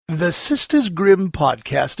The Sisters Grimm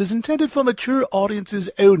podcast is intended for mature audiences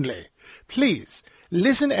only. Please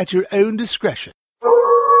listen at your own discretion.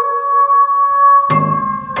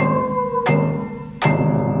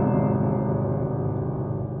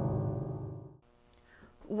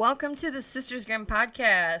 Welcome to the Sisters Grimm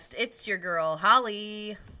podcast. It's your girl,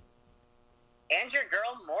 Holly. And your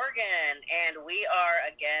girl, Morgan. And we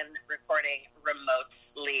are, again, recording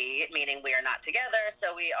remotely, meaning we are not together,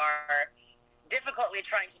 so we are difficultly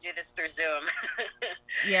trying to do this through Zoom.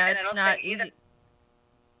 Yeah, and it's not easy.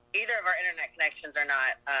 Either of our internet connections are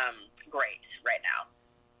not great right now.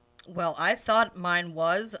 Well, I thought mine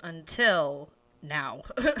was until now.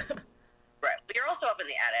 Right. We are also up in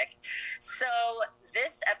the attic. So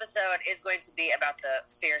this episode is going to be about the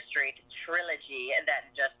Fear Street Trilogy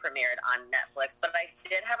that just premiered on Netflix. But I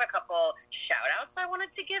did have a couple shout-outs I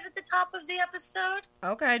wanted to give at the top of the episode.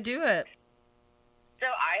 Okay, do it. So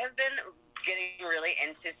I have been getting really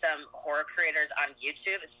into some horror creators on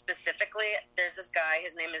YouTube. Specifically, there's this guy,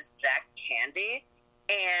 his name is Zach Candy.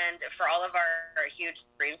 And for all of our huge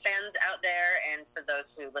Scream fans out there, and for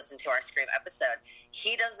those who listen to our Scream episode,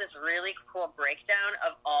 he does this really cool breakdown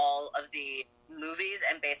of all of the movies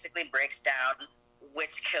and basically breaks down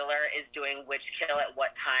which killer is doing which kill at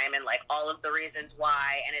what time and, like, all of the reasons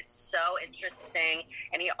why. And it's so interesting.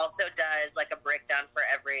 And he also does, like, a breakdown for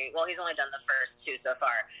every... Well, he's only done the first two so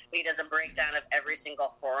far. But he does a breakdown of every single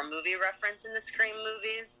horror movie reference in the Scream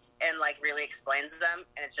movies and, like, really explains them.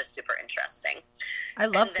 And it's just super interesting. I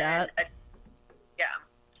love that. Yeah.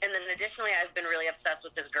 And then additionally, I've been really obsessed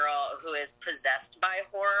with this girl who is possessed by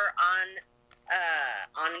horror on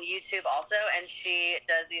YouTube also, and she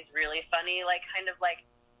does these really funny, like, kind of like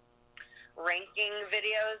ranking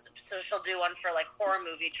videos. So she'll do one for, like, horror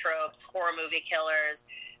movie tropes, horror movie killers,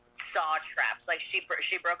 saw traps. Like, she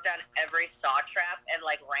broke down every saw trap and,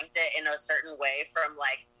 like, ranked it in a certain way from,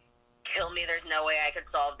 like, kill me, there's no way I could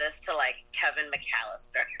solve this, to, like, Kevin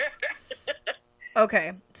McAllister.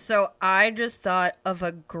 Okay, so I just thought of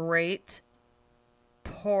a great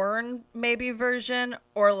porn maybe version,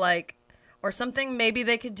 or something maybe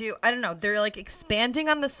they could do. I don't know. They're, like, expanding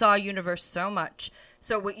on the Saw universe so much.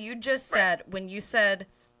 So what you just said, right, when you said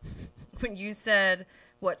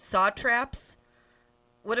what, saw traps?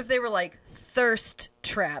 What if they were, like, thirst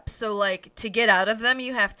traps? So, like, to get out of them,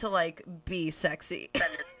 you have to, like, be sexy.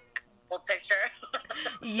 Send a full picture.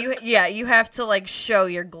 You have to, like, show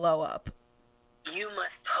your glow up. You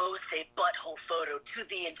must post a butthole photo to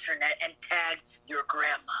the internet and tag your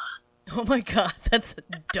grandma. Oh my god, that's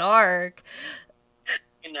dark.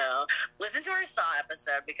 You know, listen to our Saw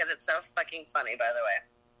episode because it's so fucking funny, by the way.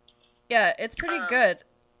 Yeah, it's pretty good.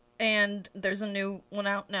 And there's a new one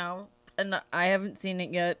out now, and I haven't seen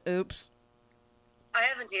it yet. Oops. I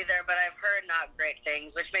haven't either, but I've heard not great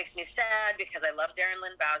things, which makes me sad because I love Darren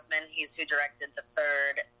Lynn Bousman. He's who directed the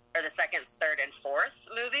second, third, and fourth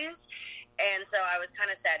movies. And so I was kind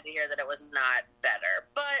of sad to hear that it was not better.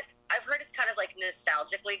 But I've heard it's kind of, like,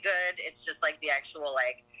 nostalgically good. It's just, like, the actual,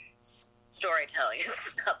 like, storytelling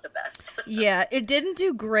is not the best. Yeah, it didn't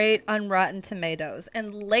do great on Rotten Tomatoes.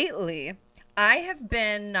 And lately, I have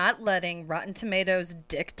been not letting Rotten Tomatoes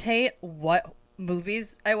dictate what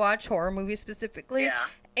movies I watch, horror movies specifically. Yeah.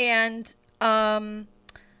 And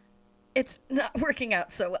it's not working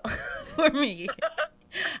out so well for me.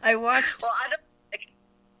 I watched... Well,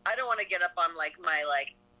 I don't want to get up on, like, my,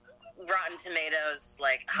 like, Rotten Tomatoes,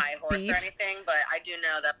 like, high horse or anything, but I do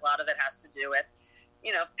know that a lot of it has to do with,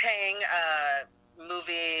 you know, paying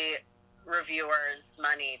movie reviewers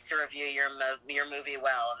money to review your movie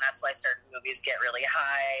well, and that's why certain movies get really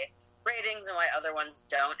high ratings and why other ones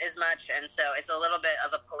don't as much, and so it's a little bit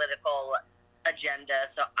of a political agenda,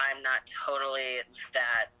 so I'm not totally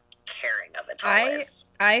that caring of it always.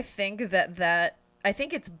 I think that I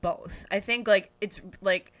think it's both. I think, like, it's,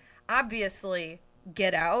 like, obviously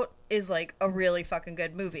Get Out is, like, a really fucking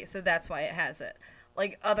good movie, so that's why it has it.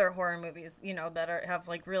 Like, other horror movies, you know, that have,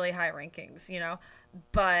 like, really high rankings, you know,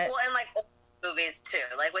 but... Well, and, like, old movies, too.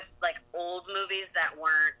 Like, with, like, old movies that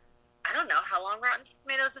weren't... I don't know how long Rotten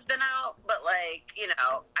Tomatoes has been out, but, like, you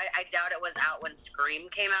know, I doubt it was out when Scream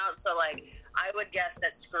came out, so, like, I would guess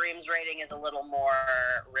that Scream's rating is a little more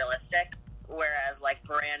realistic, whereas, like,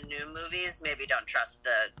 brand new movies maybe don't trust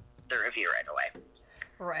the review right away.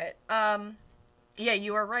 Right. Yeah,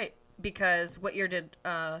 you are right, because what year did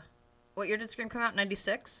Scream come out?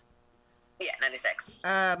 96? Yeah, 96.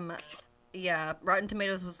 Yeah, Rotten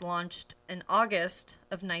Tomatoes was launched in August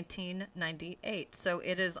of 1998, so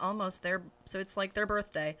it is almost so it's like their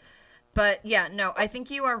birthday. But yeah, no, I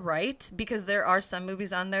think you are right, because there are some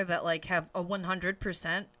movies on there that, like, have a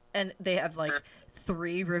 100% and they have like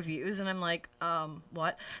 3 reviews, and I'm like,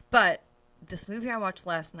 what? But this movie I watched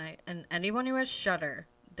last night, and anyone who has Shudder,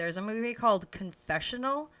 there's a movie called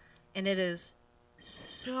Confessional, and it is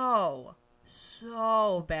so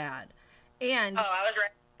bad. And I was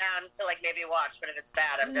writing down to like maybe watch, but if it's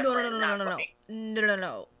bad, I'm definitely not looking.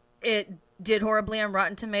 No. It did horribly on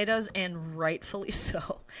Rotten Tomatoes, and rightfully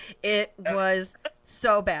so. It was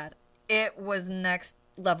so bad. It was next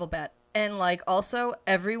level bad. And like also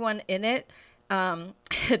everyone in it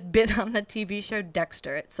had been on the TV show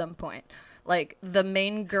Dexter at some point. Like the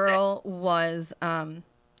main girl was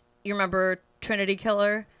you remember Trinity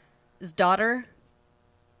Killer's daughter?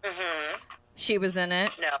 Mm-hmm. She was in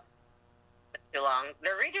it. No. Too long.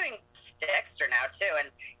 They're redoing Dexter now too, and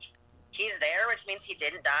he's there, which means he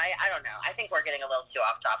didn't die. I don't know. I think we're getting a little too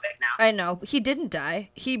off topic now. I know. He didn't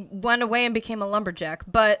die. He went away and became a lumberjack,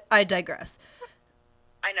 but I digress.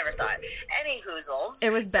 I never saw it. Any hoozles.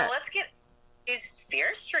 It was bad. So let's get these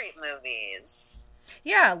Fear Street movies.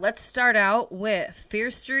 Yeah, let's start out with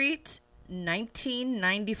Fear Street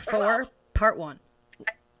 1994, Part 1.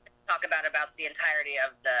 Talk about the entirety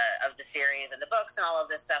of the series and the books and all of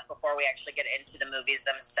this stuff before we actually get into the movies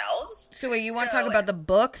themselves. So wait, you want to talk about the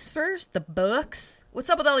books first? The books? What's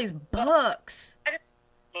up with all these books? I just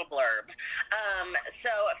blurb. So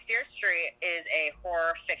Fear Street is a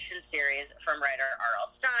horror fiction series from writer R.L.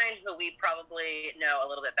 Stine, who we probably know a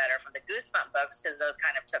little bit better from the Goosebumps books because those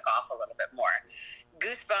kind of took off a little bit more.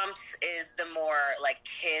 Goosebumps is the more like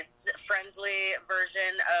kids-friendly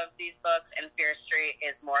version of these books, and Fear Street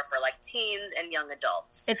is more for like teens and young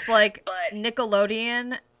adults. It's like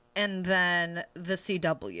Nickelodeon and then the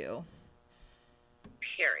CW.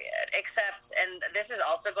 Period. Except, and this is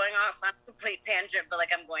also going off on a complete tangent, but like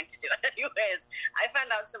I'm going to do it anyways. I found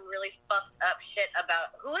out some really fucked up shit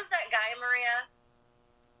about who is that guy, Maria?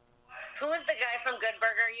 Who is the guy from Good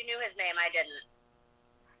Burger? You knew his name. I didn't.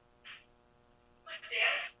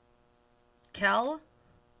 Kel?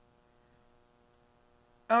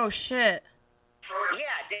 Oh shit.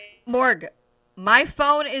 Yeah. Morg, my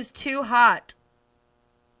phone is too hot.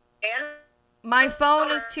 Dan? My phone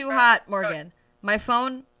is too hot, Morgan. My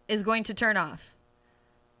phone is going to turn off.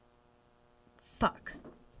 Fuck.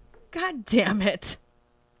 God damn it.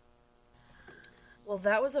 Well,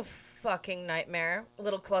 that was a fucking nightmare. A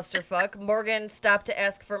little clusterfuck. Morgan stopped to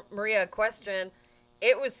ask for Maria a question.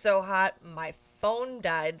 It was so hot, my phone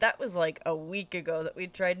died. That was like a week ago that we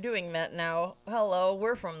tried doing that now. Hello,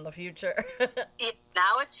 we're from the future.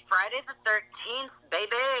 Now it's Friday the 13th,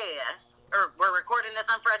 baby. Or we're recording this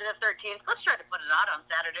on Friday the 13th. Let's try to put it out on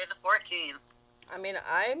Saturday the 14th. I mean,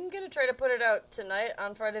 I'm going to try to put it out tonight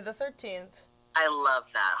on Friday the 13th. I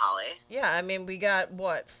love that, Holly. Yeah, I mean, we got,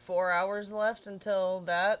 4 hours left until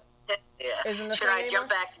that? Yeah. Isn't the Should I jump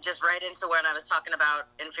back just right into what I was talking about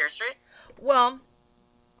in Fear Street? Well,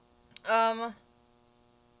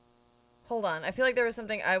 hold on. I feel like there was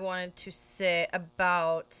something I wanted to say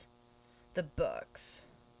about the books.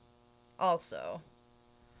 Also.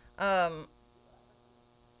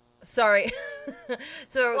 Sorry.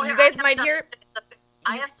 So well, you guys might hear...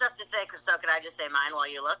 I have stuff to say, so could I just say mine while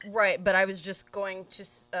you look? Right, but I was just going to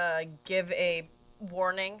give a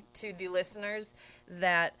warning to the listeners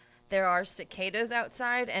that there are cicadas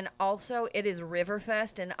outside, and also it is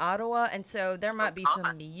Riverfest in Ottawa, and so there might be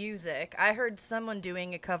some music. I heard someone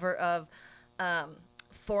doing a cover of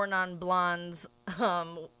Four Non Blondes'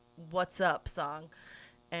 What's Up song,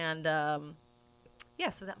 and yeah,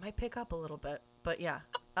 so that might pick up a little bit. But yeah,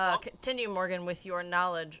 continue, Morgan, with your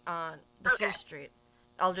knowledge on the Fear Street.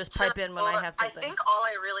 I'll just pipe in when I have something. I think all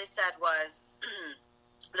I really said was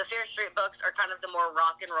the Fear Street books are kind of the more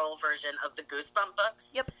rock and roll version of the Goosebump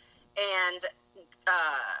books. Yep. And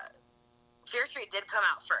Fear Street did come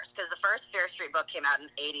out first, because the first Fear Street book came out in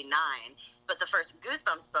 89, but the first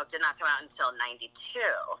Goosebumps book did not come out until 92.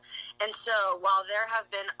 And so while there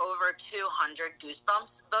have been over 200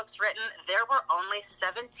 Goosebumps books written, there were only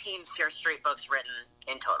 17 Fear Street books written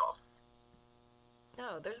in total.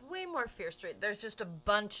 No, there's way more Fear Street. There's just a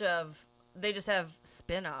bunch of... They just have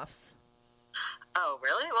spin-offs. Oh,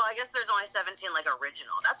 really? Well, I guess there's only 17, like,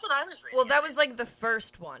 original. That's what I was reading. Well, that was, like, the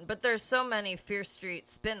first one. But there's so many Fear Street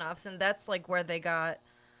spin-offs, and that's, like, where they got...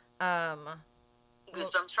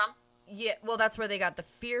 Goosebumps from? Yeah, well, that's where they got the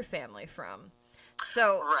Fear family from.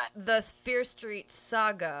 So, right. The Fear Street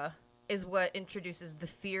saga is what introduces the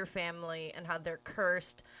Fear family and how they're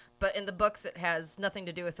cursed. But in the books, it has nothing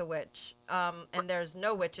to do with a witch. And there's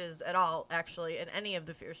no witches at all, actually, in any of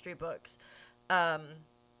the Fear Street books. I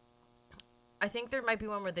think there might be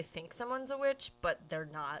one where they think someone's a witch, but they're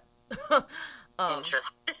not.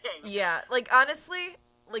 Interesting. Yeah, like, honestly,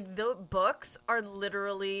 like, the books are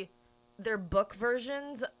literally, they're book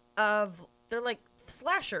versions of, they're like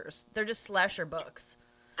slashers. They're just slasher books.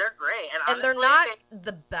 They're great. And honestly, they're not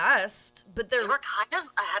the best, but they were kind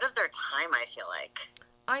of ahead of their time, I feel like.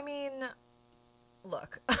 I mean,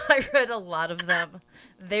 look, I read a lot of them.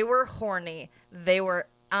 They were horny. They were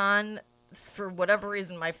on, for whatever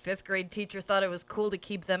reason, my 5th grade teacher thought it was cool to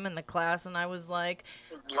keep them in the class, and I was like,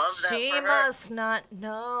 love that she for her. must not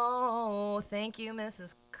know. Thank you,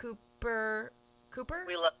 Mrs. Cooper. Cooper?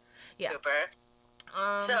 We love Cooper.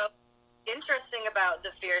 So, interesting about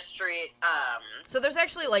the Fear Street. So there's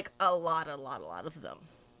actually like a lot of them.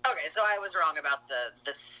 Okay, so I was wrong about the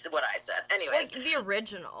what I said. Anyways, Like the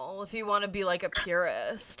original, if you want to be like a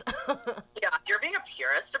purist. yeah, you're being a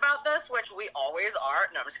purist about this, which we always are.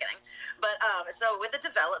 No, I'm just kidding. But so with the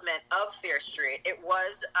development of Fear Street, it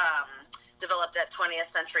was developed at 20th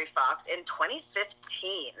Century Fox in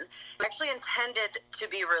 2015. Actually intended to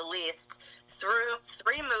be released through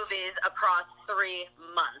 3 movies across 3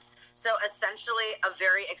 months. So essentially a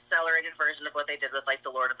very accelerated version of what they did with like the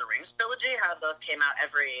Lord of the Rings trilogy, how those came out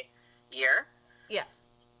every year. Yeah.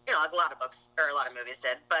 You know, like a lot of books or a lot of movies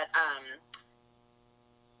did. But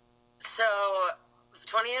so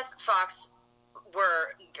 20th Fox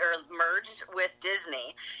were merged with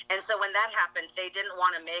Disney, and so when that happened, they didn't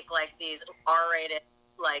want to make like these R-rated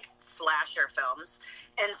like slasher films,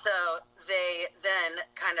 and so they then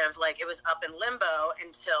kind of like it was up in limbo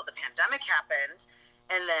until the pandemic happened,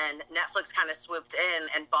 and then Netflix kind of swooped in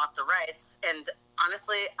and bought the rights, and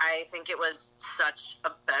honestly, I think it was such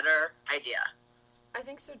a better idea. I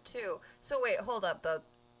think so too. So wait, hold up though.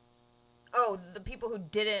 Oh, the people who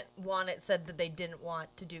didn't want it said that they didn't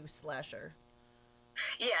want to do slasher.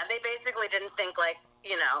 Yeah, they basically didn't think, like,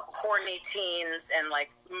 you know, horny teens and, like,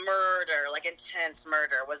 murder, like, intense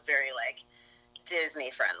murder was very, like,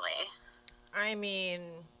 Disney-friendly. I mean,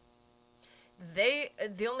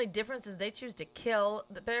 the only difference is they choose to kill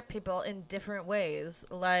their people in different ways,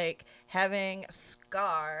 like having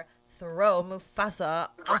Scar throw Mufasa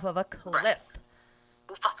off of a cliff. Right.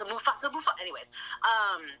 Mufasa. Anyways,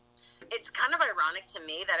 it's kind of ironic to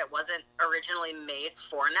me that it wasn't originally made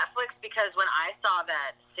for Netflix, because when I saw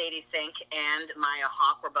that Sadie Sink and Maya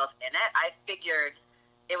Hawke were both in it, I figured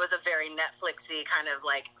it was a very Netflixy kind of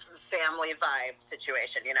like family vibe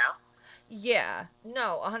situation, you know? Yeah,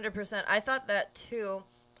 no, 100%. I thought that too,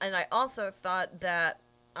 and I also thought that,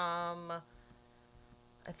 why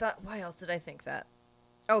else did I think that?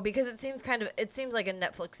 Oh, because it seems like a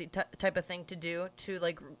Netflixy type of thing to do, to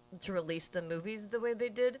release the movies the way they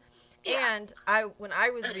did. Yeah. And when I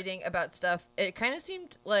was reading about stuff, it kind of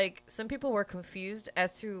seemed like some people were confused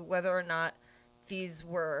as to whether or not these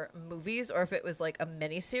were movies or if it was like a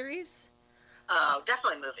miniseries. Oh,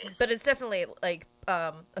 definitely movies. But it's definitely like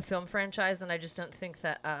a film franchise, and I just don't think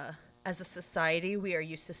that as a society we are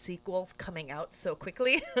used to sequels coming out so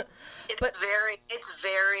quickly. It's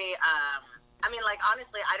very. I mean, like,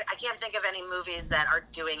 honestly, I can't think of any movies that are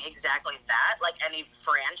doing exactly that, like any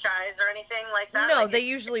franchise or anything like that. No, like, they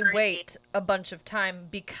usually wait a bunch of time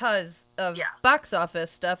because of box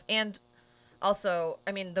office stuff, and also,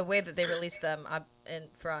 I mean, the way that they release them on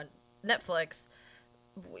Netflix,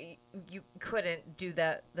 you couldn't do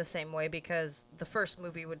that the same way because the first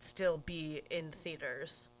movie would still be in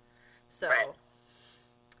theaters. So,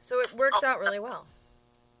 so it works out really well.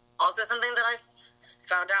 Also, something that I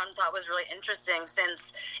found out and thought was really interesting,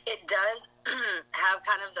 since it does have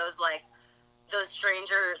kind of those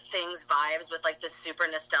Stranger Things vibes with like the super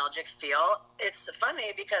nostalgic feel. It's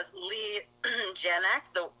funny because Lee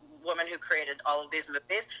Janak, the woman who created all of these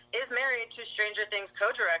movies, is married to Stranger Things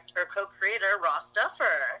co-creator Ross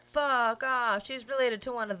Duffer. Fuck off. She's related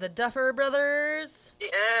to one of the Duffer brothers.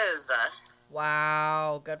 She is.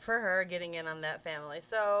 Wow. Good for her getting in on that family.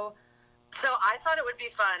 So I thought it would be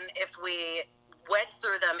fun if we went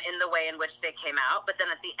through them in the way in which they came out, but then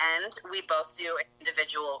at the end, we both do an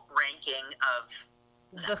individual ranking of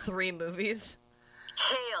the 3 movies.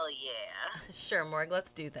 Hell yeah. Sure, Morg,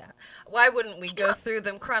 let's do that. Why wouldn't we go through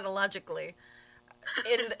them chronologically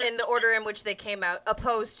in the order in which they came out,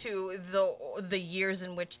 opposed to the years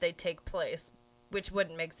in which they take place, which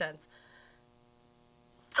wouldn't make sense.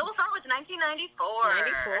 So we'll start with 1994.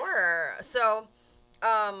 94. So,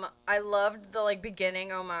 I loved the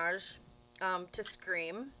beginning homage to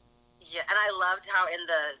Scream. Yeah, and I loved how in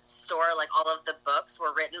the store, all of the books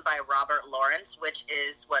were written by Robert Lawrence, which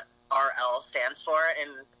is what RL stands for in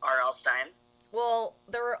R.L. Stine. Well,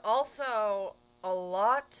 there were also a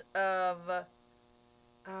lot of,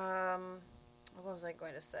 what was I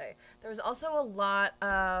going to say? There was also a lot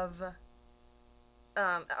of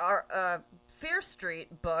Fear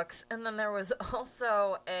Street books, and then there was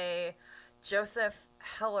also a Joseph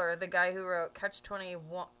Heller, the guy who wrote Catch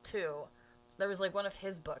 22. There was like one of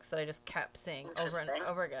his books that I just kept seeing over and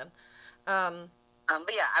over again.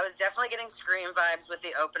 But yeah, I was definitely getting Scream vibes with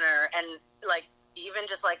the opener, and like even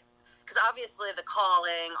just like, because obviously the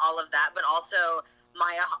calling, all of that, but also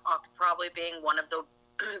Maya Hawke probably being one of the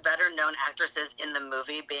better known actresses in the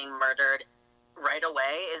movie being murdered right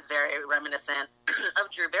away is very reminiscent of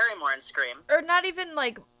Drew Barrymore in Scream. Or not even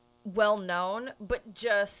like well known, but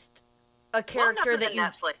just a character that you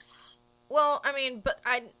Netflix. Well, I mean, but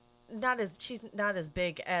she's not as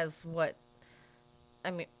big as what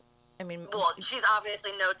I mean, well, she's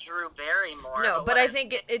obviously no Drew Barrymore. No, but I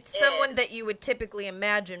think it's someone that you would typically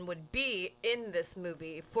imagine would be in this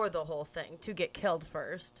movie for the whole thing to get killed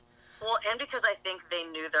first. Well, and because I think they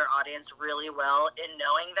knew their audience really well in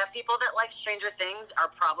knowing that people that like Stranger Things are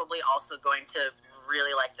probably also going to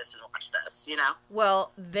really like this and watch this, you know?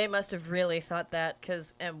 Well, they must have really thought that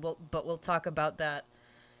but we'll talk about that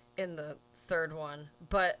in the third one.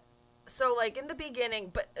 But so like in the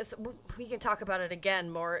beginning, we can talk about it again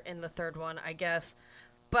more in the third one, I guess.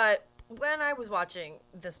 But when I was watching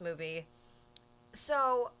this movie,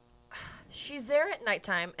 so she's there at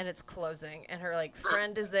nighttime and it's closing and her like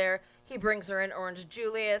friend is there. He brings her in Orange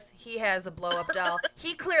Julius. He has a blow-up doll.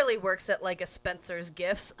 He clearly works at like a Spencer's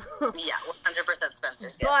Gifts. Yeah, 100%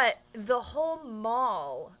 Spencer's Gifts. But the whole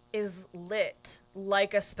mall is lit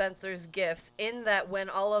like a Spencer's Gifts in that when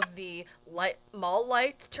all of the mall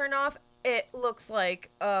lights turn off, it looks like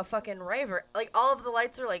a fucking raver. Like all of the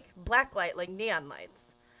lights are like black light, like neon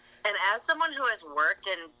lights. And as someone who has worked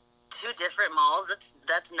in 2 different malls,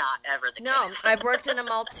 that's not ever the case. No, I've worked in a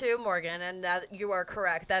mall too, Morgan, and that you are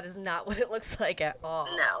correct. That is not what it looks like at all.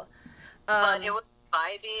 No. But it was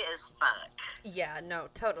vibey as fuck. Yeah, no,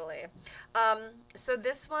 totally. So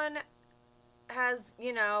this one has,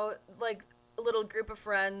 like a little group of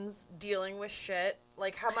friends dealing with shit.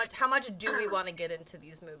 Like how much do we want to get into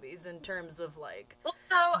these movies in terms of like well,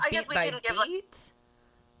 so I guess we can give beat?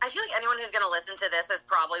 I feel like anyone who's going to listen to this has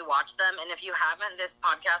probably watched them, and if you haven't, this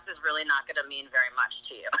podcast is really not going to mean very much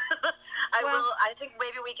to you. I think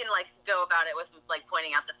maybe we can like go about it with like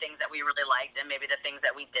pointing out the things that we really liked and maybe the things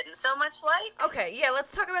that we didn't so much like. Okay, yeah, let's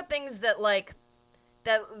talk about things that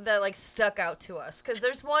that stuck out to us, because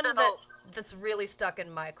there's one that's really stuck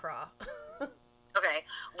in my craw. Okay,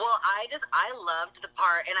 well, I loved the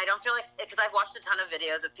part, and I don't feel like, because I've watched a ton of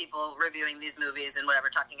videos of people reviewing these movies and whatever,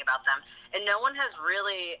 talking about them, and no one has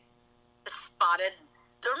really spotted,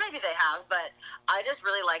 or maybe they have, but I just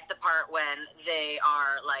really like the part when they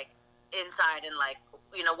are, like, inside and, like,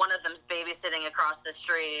 one of them's babysitting across the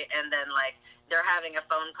street, and then, like, they're having a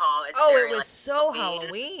phone call. It's it was so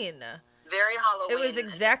Halloween. Very Halloween. It was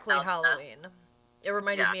exactly Halloween. It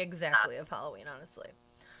reminded me exactly of Halloween, honestly.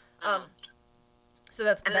 So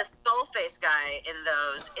that's and the skull face guy in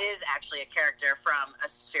those is actually a character from a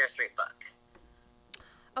Fear Street book.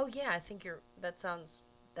 Oh yeah, I think that sounds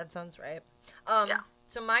right. Yeah.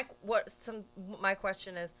 So my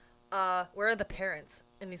question is, where are the parents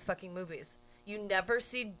in these fucking movies? You never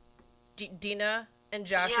see Dina and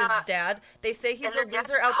Josh's dad. They say he's a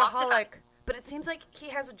loser alcoholic, but it seems like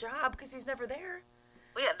he has a job because he's never there.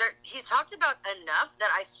 Well, yeah, he's talked about enough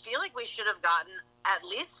that I feel like we should have gotten at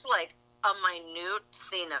least like a minute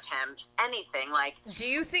scene of him, anything like. Do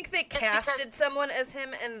you think they casted someone as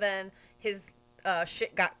him and then his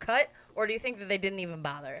shit got cut, or do you think that they didn't even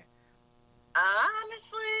bother?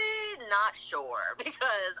 Honestly, not sure,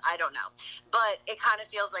 because I don't know, but it kind of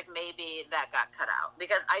feels like maybe that got cut out,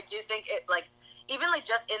 because I do think it, like, even like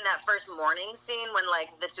just in that first morning scene when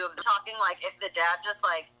like the two of them talking, like if the dad just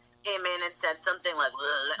like came in and said something like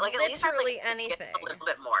at least have, like, anything a little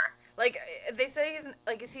bit more. Like, they say he's,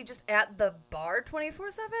 like, is he just at the bar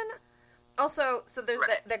 24/7? Also, so there's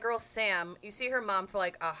that girl, Sam. You see her mom for,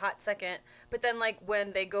 like, a hot second. But then, like,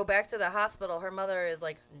 when they go back to the hospital, her mother is,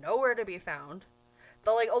 like, nowhere to be found.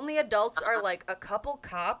 The, like, only adults are, like, a couple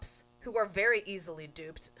cops who are very easily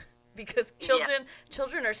duped. Because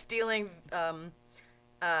children are stealing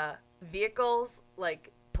vehicles, like,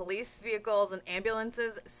 police vehicles and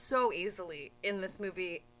ambulances so easily in this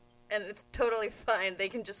movie. And it's totally fine. They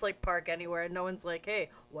can just, like, park anywhere. And no one's like, hey,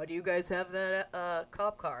 why do you guys have that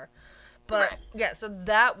cop car? But, yeah, so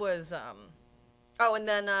that was, and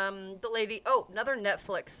then the lady, another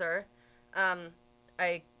Netflixer.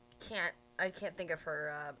 I can't think of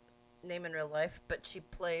her name in real life, but she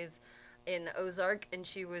plays in Ozark, and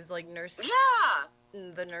she was, like, nurse. Yeah!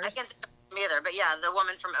 The nurse. I can't think of her either, but yeah, the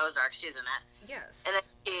woman from Ozark, she's in it. Yes. And then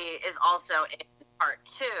she is also in part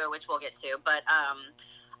 2, which we'll get to, but,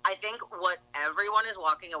 I I think what everyone is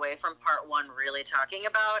walking away from part 1 really talking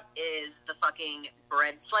about is the fucking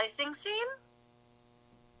bread slicing scene.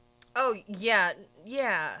 Oh, yeah.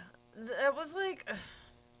 That was like...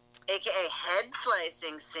 AKA head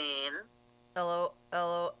slicing scene.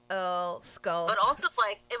 LOL, skull. But also,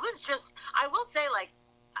 like, it was just, I will say, like,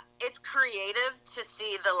 it's creative to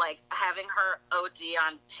see the, like, having her OD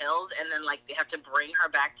on pills and then, like, you have to bring her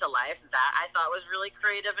back to life. That I thought was really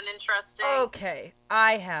creative and interesting. Okay,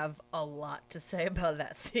 I have a lot to say about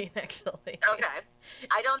that scene, actually. Okay.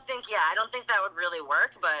 I don't think that would really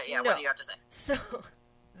work, but yeah, No. What do you have to say? So,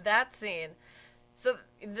 that scene... So,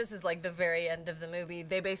 this is, like, the very end of the movie.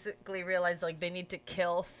 They basically realize, like, they need to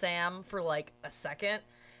kill Sam for, like, a second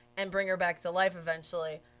and bring her back to life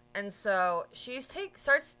eventually. And so,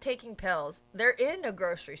 starts taking pills. They're in a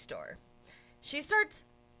grocery store. She starts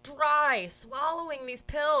dry swallowing these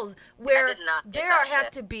pills where there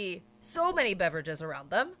have to be so many beverages around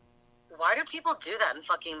them. Why do people do that in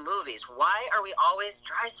fucking movies? Why are we always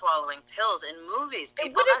dry swallowing pills in movies?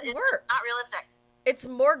 People, it wouldn't work. It's not realistic. It's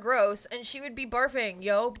more gross, and she would be barfing,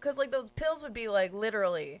 because, like, those pills would be, like,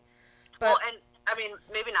 literally. But, well, and, I mean,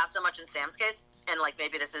 maybe not so much in Sam's case, and, like,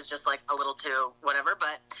 maybe this is just, like, a little too whatever,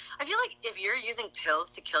 but I feel like if you're using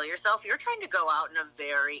pills to kill yourself, you're trying to go out in a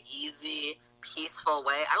very easy, peaceful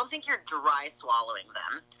way. I don't think you're dry swallowing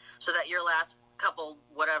them, so that your last couple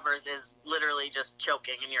whatevers is literally just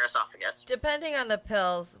choking in your esophagus. Depending on the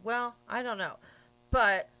pills, well, I don't know.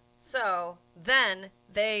 But, so, then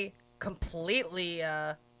they... completely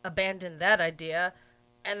abandoned that idea,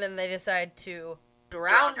 and then they decide to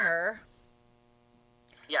drown her.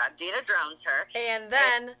 Yeah, Dina drowns her. And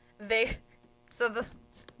then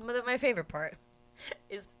my favorite part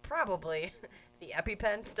is probably the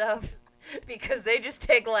EpiPen stuff, because they just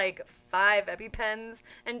take like 5 EpiPens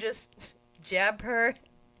and just jab her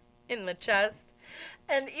in the chest.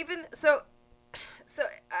 And even so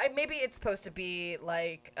maybe it's supposed to be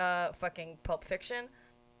like fucking Pulp Fiction.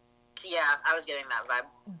 Yeah, I was getting that vibe.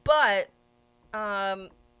 But,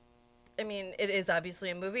 I mean, it is obviously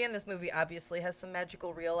a movie, and this movie obviously has some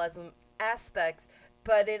magical realism aspects.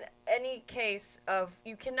 But in any case of,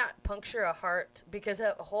 you cannot puncture a heart, because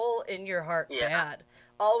a hole in your heart, bad.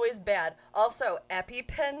 Always bad. Also,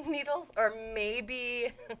 EpiPen needles are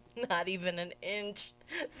maybe not even an inch,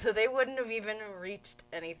 so they wouldn't have even reached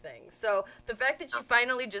anything. So, the fact that she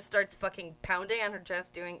finally just starts fucking pounding on her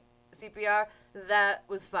chest doing CPR, that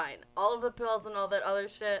was fine. All of the pills and all that other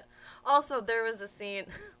shit. Also, there was a scene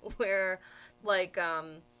where, like,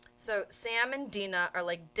 so Sam and Dina are,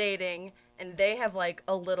 like, dating, and they have, like,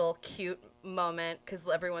 a little cute moment, because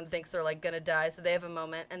everyone thinks they're, like, gonna die, so they have a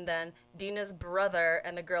moment, and then Dina's brother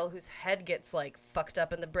and the girl whose head gets, like, fucked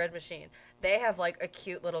up in the bread machine, they have, like, a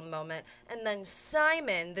cute little moment, and then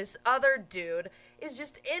Simon, this other dude, is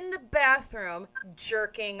just in the bathroom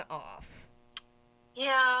jerking off.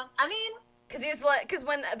 Yeah, I mean... Because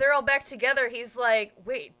when they're all back together, he's like,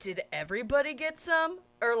 wait, did everybody get some?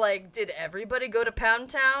 Or, like, did everybody go to Pound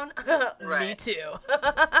Town? Right. Me too.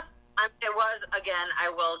 It was, again, I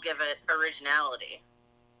will give it originality.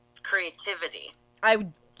 Creativity.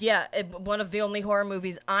 One of the only horror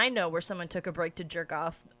movies I know where someone took a break to jerk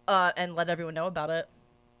off and let everyone know about it.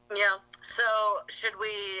 Yeah, so should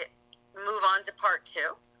we move on to part 2?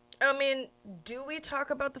 I mean, do we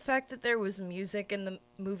talk about the fact that there was music in the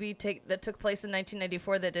movie that took place in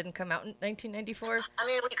 1994 that didn't come out in 1994? I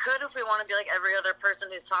mean, we could if we want to be like every other person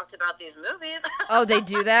who's talked about these movies. Oh, they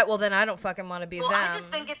do that? Well, then I don't fucking want to be them. I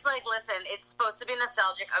just think it's like, listen, it's supposed to be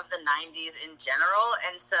nostalgic of the 90s in general,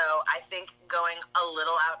 and so I think going a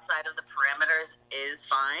little outside of the parameters is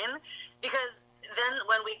fine, because then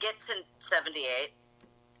when we get to 78,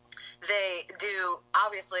 they do,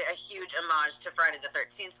 obviously, a huge homage to Friday the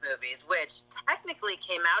 13th movies, which technically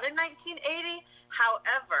came out in 1980.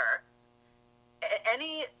 However,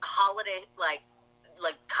 any holiday, like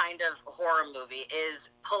kind of horror movie is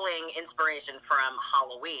pulling inspiration from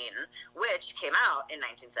Halloween, which came out in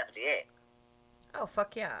 1978. Oh,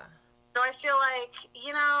 fuck yeah. So I feel like,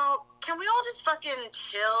 can we all just fucking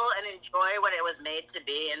chill and enjoy what it was made to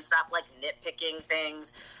be and stop, like, nitpicking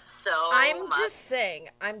things so much?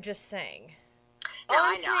 I'm just saying. No,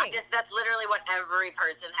 I know. That's literally what every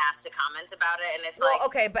person has to comment about it, and it's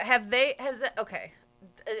okay, but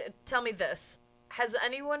tell me this. Has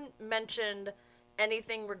anyone mentioned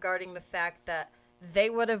anything regarding the fact that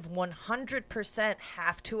they would have 100%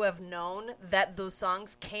 have to have known that those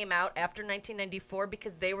songs came out after 1994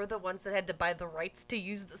 because they were the ones that had to buy the rights to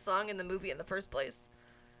use the song in the movie in the first place?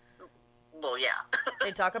 Well, yeah.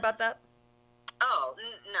 They talk about that? Oh,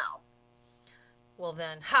 no. Well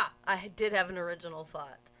then, I did have an original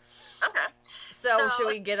thought. Okay. So should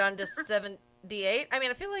we get on to 78? I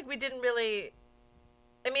mean, I feel like we didn't really...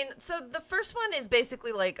 I mean, so the first one is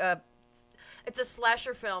basically like it's a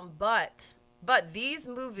slasher film, but these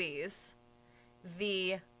movies,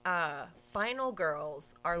 the final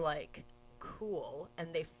girls are like cool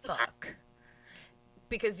and they fuck.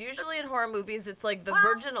 Because usually in horror movies, it's like the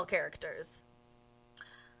virginal characters.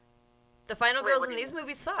 The final girls in these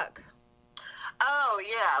movies fuck. Oh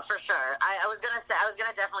yeah, for sure. I was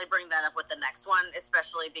gonna definitely bring that up with the next one,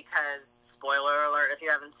 especially because, spoiler alert, if you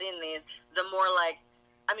haven't seen these, the more like,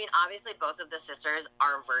 I mean, obviously both of the sisters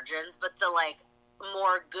are virgins, but the like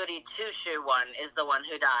more goody two shoe one is the one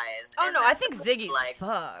who dies. Oh no, I think Ziggy's like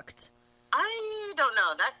fucked. I don't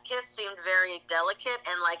know. That kiss seemed very delicate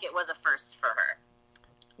and like it was a first for her.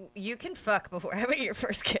 You can fuck before having your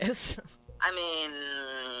first kiss. I mean,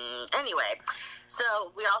 anyway. So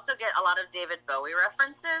we also get a lot of David Bowie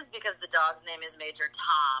references because the dog's name is Major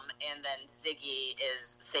Tom, and then Ziggy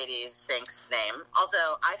is Sadie Sink's name.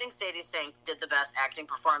 Also, I think Sadie Sink did the best acting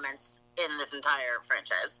performance in this entire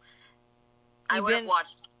franchise. I would have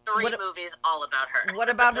watched 3 movies all about her. What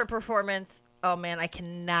about her performance? Oh man, I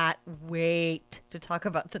cannot wait to talk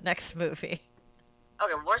about the next movie.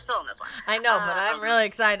 Okay, we're still in this one. I know, but I'm really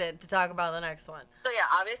excited to talk about the next one. So yeah,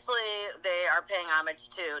 obviously they are paying homage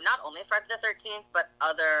to not only Friday the 13th, but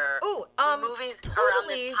other movies around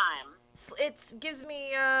this time. It gives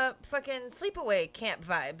me fucking sleepaway camp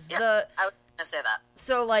vibes. Yeah, I was gonna say that.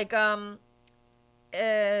 So like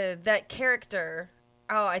that character.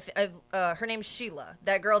 Oh, her name's Sheila.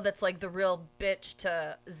 That girl that's like the real bitch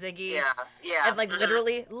to Ziggy. Yeah. And like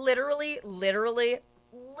literally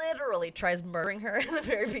tries murdering her in the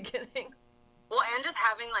very beginning. Well, and just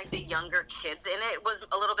having like the younger kids in it was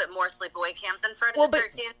a little bit more sleepaway camp than Friday the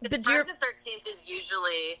 13th. Friday the 13th is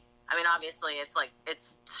usually, I mean, obviously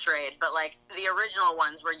it's strayed, but like the original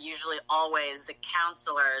ones were usually always the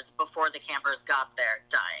counselors before the campers got there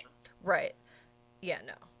dying. Right. Yeah,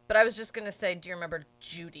 no. But I was just going to say, do you remember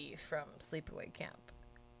Judy from Sleepaway Camp?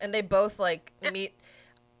 And they both like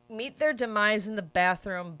meet their demise in the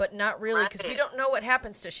bathroom, but not really, because we don't know what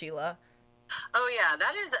happens to Sheila. Oh yeah,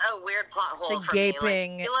 that is a weird plot hole for me.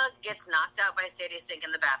 Like, Sheila gets knocked out by Sadie Sink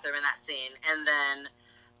in the bathroom in that scene, and then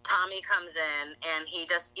Tommy comes in, and he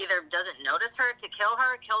just either doesn't notice her to kill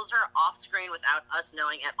her, kills her off screen without us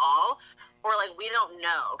knowing at all, or like we don't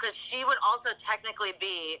know, because she would also technically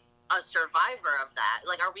be a survivor of that.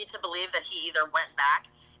 Like, are we to believe that he either went back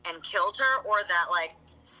and killed her, or that like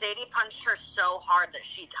Sadie punched her so hard that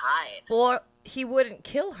she died? Well, he wouldn't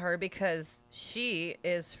kill her because she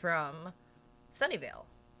is from Sunnyvale.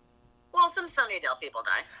 Well, some Sunnydale people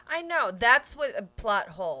die. I know. That's what a plot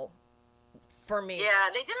hole for me. Yeah,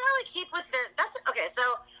 they didn't really keep with their... That's okay, so...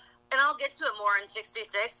 And I'll get to it more in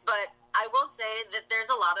 66, but I will say that there's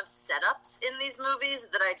a lot of setups in these movies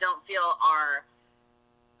that I don't feel are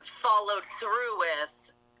followed through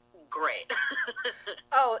with great.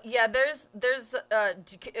 Oh, yeah, there's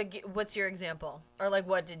what's your example? Or, like,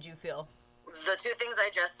 what did you feel? The 2 things I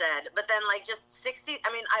just said, but then, like, just 60,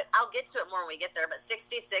 I mean, I'll get to it more when we get there, but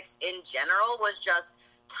 66 in general was just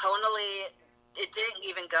tonally, it didn't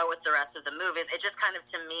even go with the rest of the movies. It just kind of,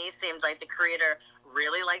 to me, seemed like the creator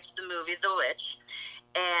really liked the movie The Witch,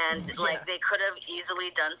 and, like, they could have easily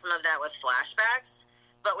done some of that with flashbacks,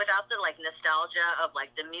 but without the, like, nostalgia of,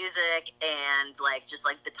 like, the music and, like, just,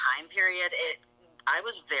 like, the time period, I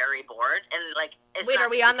was very bored, and, like... Wait, are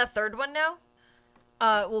we on the third one now?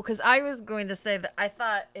 Well, because I was going to say that I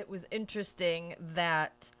thought it was interesting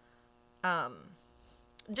that,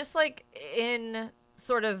 just like in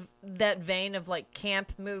sort of that vein of like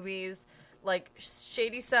camp movies, like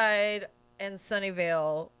Shadyside and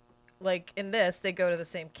Sunnyvale, like in this, they go to the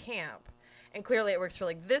same camp. And clearly it works for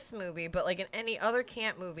like this movie, but like in any other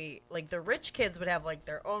camp movie, like the rich kids would have like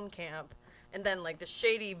their own camp, and then like the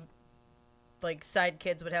shady, like side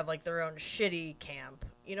kids would have like their own shitty camp.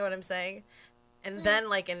 You know what I'm saying? And then,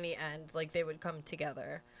 like, in the end, like, they would come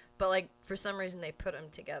together. But, like, for some reason, they put them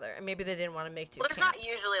together. And maybe they didn't want to make 2 camps. There's not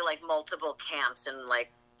usually, like, multiple camps in,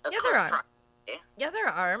 like, a close proximity. Yeah, there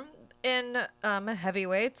are. In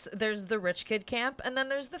Heavyweights, there's the rich kid camp, and then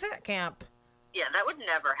there's the fat camp. Yeah, that would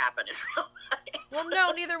never happen in real life. Well,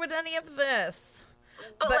 no, neither would any of this.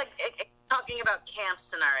 But like, talking about camp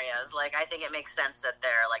scenarios, like, I think it makes sense that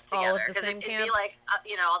they're, like, together. Because it'd be like,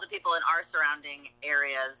 you know, all the people in our surrounding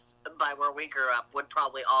areas by where we grew up would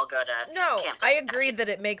probably all go to camp. I agree that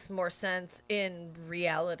it makes more sense in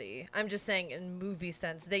reality. I'm just saying in movie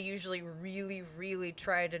sense, they usually really, really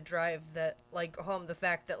try to drive that, like, home the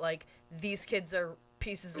fact that, like, these kids are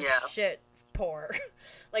pieces of shit poor.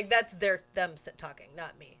 Like, that's them talking,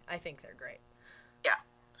 not me. I think they're great.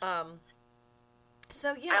 Yeah.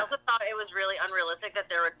 So, yeah. I also thought it was really unrealistic that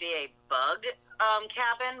there would be a bug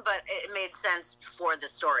cabin, but it made sense for the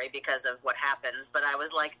story because of what happens. But I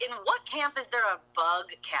was like, in what camp is there a bug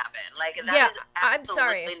cabin? Like, that is I'm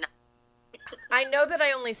sorry. absolutely not. I know that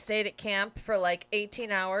I only stayed at camp for like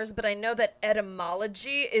 18 hours, but I know that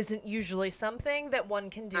etymology isn't usually something that one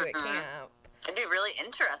can do at camp. It'd be really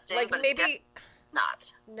interesting, Like, but maybe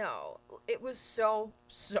not. No, it was so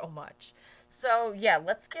much. So, yeah,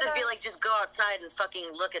 let's get It'd be like, just go outside and fucking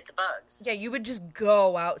look at the bugs. Yeah, you would just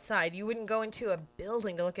go outside. You wouldn't go into a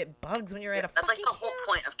building to look at bugs when you're at a That's fucking like the whole camp.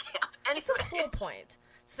 point of camp. Anyways. That's the whole point.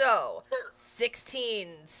 So,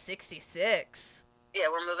 1666. Yeah,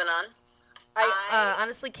 we're moving on. I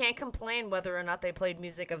honestly can't complain whether or not they played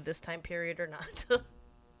music of this time period or not. Well,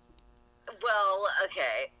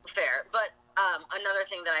 okay, fair. But another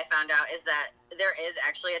thing that I found out is that there is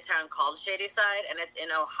actually a town called Shadyside, and it's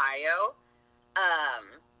in Ohio.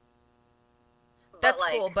 That's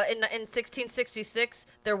cool, but in 1666,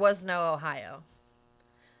 there was no Ohio.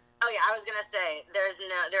 Oh yeah, I was gonna say there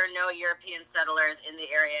are no European settlers in the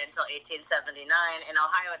area until 1879, and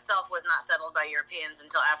Ohio itself was not settled by Europeans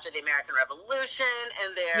until after the American Revolution,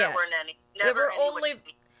 and there were never any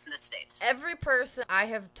in the States. Every person I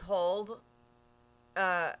have told,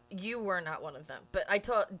 you were not one of them, but I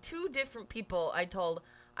told two different people.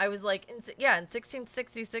 I was like, in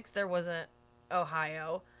 1666 there wasn't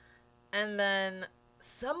Ohio, and then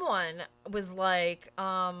someone was like,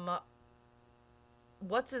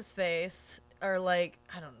 what's his face? Or like,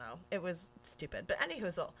 I don't know. It was stupid. But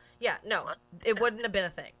anywho, yeah, no, it wouldn't have been a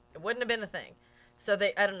thing. It wouldn't have been a thing. So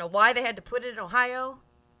I don't know why they had to put it in Ohio.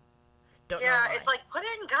 Don't know why. It's like, put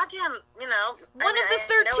it in goddamn, one of the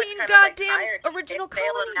 13 goddamn original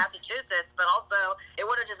colonies. Massachusetts, but also it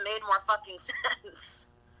would have just made more fucking sense.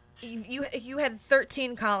 You had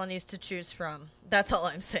 13 colonies to choose from. That's all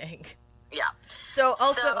I'm saying. Yeah. So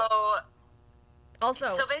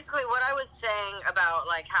basically what I was saying about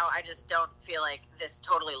like how I just don't feel like this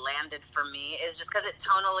totally landed for me is just because it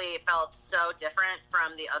tonally felt so different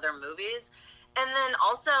from the other movies. And then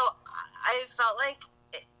also I felt like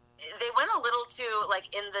they went a little too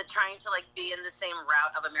like in the trying to like be in the same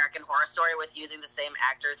route of American Horror Story with using the same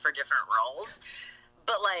actors for different roles.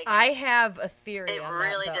 But like I have a theory it on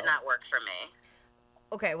really that, did not work for me.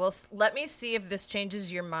 Okay, well, let me see if this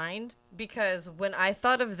changes your mind, because when I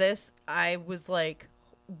thought of this, I was like,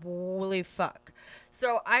 holy fuck.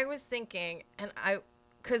 So I was thinking,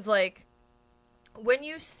 because, like, when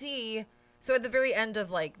you see, so at the very end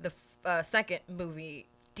of, like, the second movie,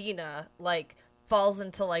 Dina, like, falls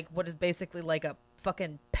into, like, what is basically, like, a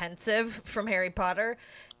fucking pensive from Harry Potter.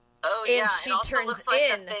 Oh, and yeah, she it also turns looks like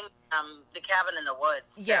in, the thing, the cabin in the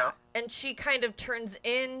woods, too. Yeah, and she kind of turns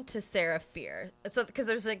into Sarah Fear. So, because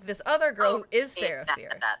there's, like, this other girl who is Sarah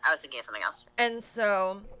Fear. I was thinking of something else. And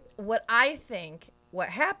so, what I think what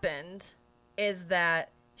happened is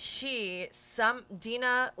that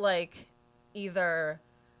Dina, like, either,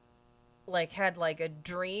 like, had, like, a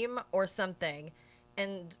dream or something,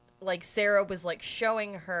 and, like, Sarah was, like,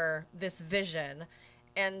 showing her this vision,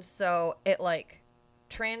 and so it, like,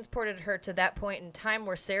 transported her to that point in time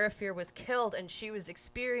where Sarah Fear was killed, and she was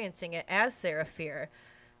experiencing it as Sarah Fear.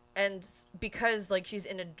 And because, like, she's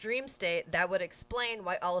in a dream state, that would explain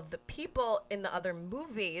why all of the people in the other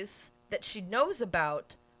movies that she knows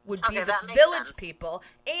about would be the village people.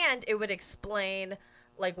 And it would explain,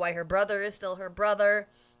 like, why her brother is still her brother.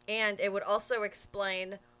 And it would also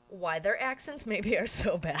explain why their accents maybe are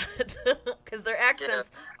so bad. Because their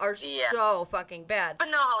accents are so fucking bad. But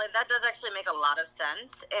no, Holly, that does actually make a lot of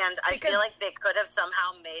sense. And I feel like they could have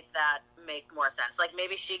somehow made that make more sense. Like,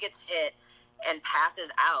 maybe she gets hit and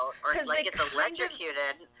passes out, or like gets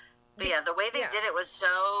electrocuted. But yeah, the way they did it was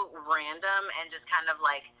so random and just kind of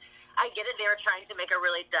like, I get it, they were trying to make a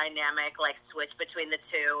really dynamic like switch between the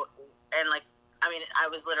two, and like, I mean, I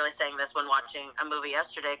was literally saying this when watching a movie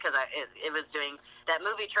yesterday, because it was doing that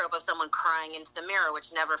movie trope of someone crying into the mirror,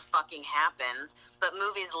 which never fucking happens, but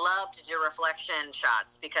movies love to do reflection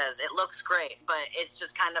shots because it looks great, but it's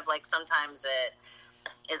just kind of like sometimes it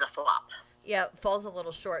is a flop. Yeah, it falls a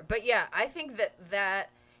little short. But yeah, I think that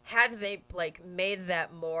had they, like, made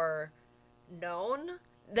that more known,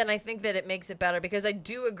 then I think that it makes it better, because I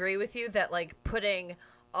do agree with you that, like, putting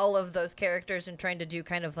all of those characters and trying to do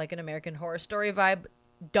kind of like an American Horror Story vibe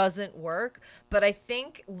doesn't work. But I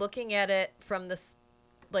think looking at it from this,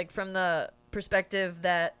 like, from the perspective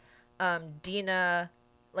that Dina,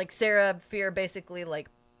 like, Sarah Fear basically, like,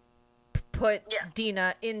 put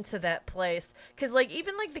Dina into that place, because, like,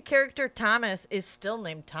 even, like, the character Thomas is still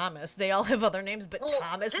named Thomas. They all have other names, but Thomas is still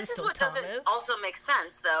Thomas. This is what doesn't also make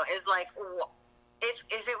sense, though, is, like, if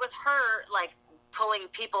it was her, like, pulling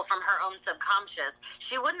people from her own subconscious,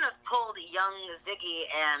 she wouldn't have pulled young Ziggy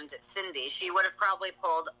and Cindy. She would have probably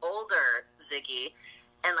pulled older Ziggy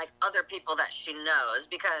and, like, other people that she knows,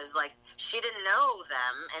 because, like, she didn't know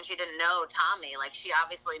them and she didn't know Tommy. Like, she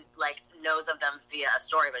obviously, like, knows of them via a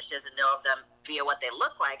story, but she doesn't know of them via what they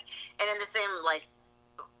look like. And in the same, like,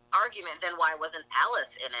 argument, then why wasn't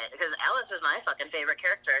Alice in it? Because Alice was my fucking favorite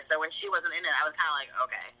character. So when she wasn't in it, I was kind of like,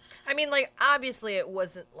 okay. I mean, like, obviously it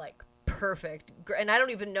wasn't, like, perfect. And I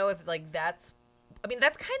don't even know if, like, that's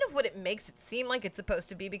kind of what it makes it seem like it's supposed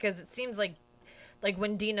to be, because it seems like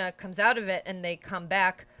when Dina comes out of it and they come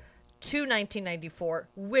back to 1994,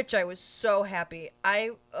 which I was so happy.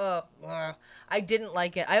 I didn't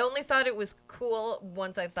like it. I only thought it was cool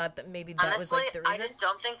once I thought that maybe that Honestly, was, like, the reason. I just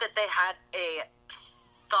don't think that they had a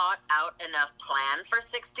thought out enough plan for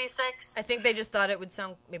 66. I think they just thought it would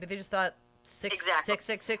sound, maybe they just thought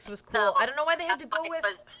 666 was cool. No, I don't know why they had to go with. It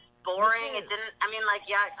was boring. It didn't, I mean, like,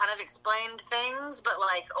 yeah, it kind of explained things, but,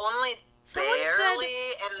 like, only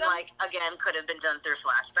barely, like, again, could have been done through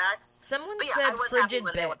flashbacks. Someone but yeah, said I was frigid happy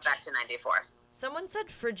when bitch. they went back to 94. Someone said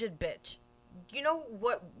frigid bitch. You know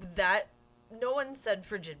what that, no one said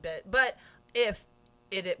frigid bitch, but if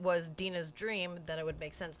it was Dina's dream, then it would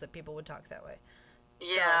make sense that people would talk that way.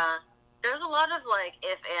 Yeah. So, there's a lot of, like,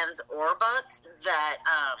 if, ands, or buts that,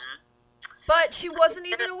 But she wasn't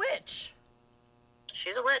even a witch.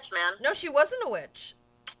 She's a witch, man. No, she wasn't a witch.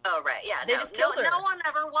 Oh, right, yeah. They just killed her. No one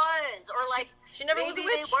ever was. Or, like, she never was a maybe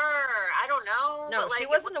witch. They were. I don't know. No, but, like, she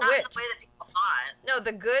wasn't a not witch. The way that people thought. No,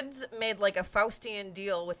 the Goods made, like, a Faustian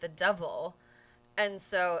deal with the devil, and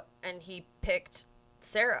he picked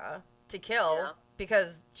Sarah to kill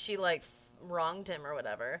because she, like, wronged him or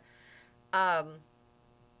whatever.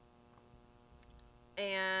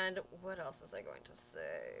 And what else was I going to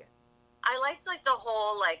say? I liked, like, the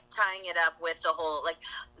whole, like, tying it up with the whole, like,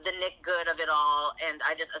 the Nick Good of it all, and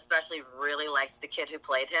I just especially really liked the kid who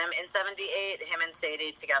played him in 78. Him and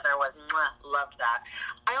Sadie together was, loved that.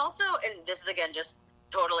 I also, and this is, again, just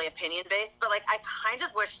totally opinion-based, but, like, I kind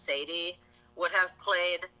of wish Sadie would have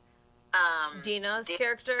played Dina's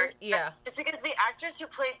character? Yeah. Just because the actress who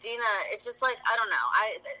played Dina, it's just, like, I don't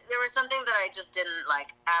know. There was something that I just didn't,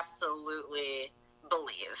 like, absolutely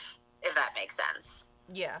believe, if that makes sense.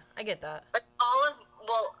 Yeah, I get that. But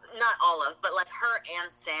not Olive, but, like, her and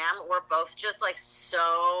Sam were both just, like,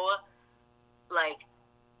 so, like,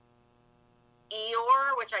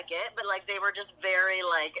 Eeyore, which I get, but, like, they were just very,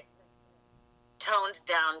 like, toned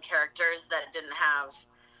down characters that didn't have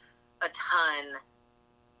a ton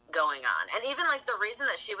going on. And even, like, the reason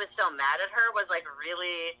that she was so mad at her was, like,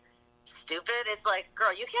 really stupid. It's like,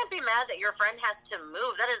 girl, you can't be mad that your friend has to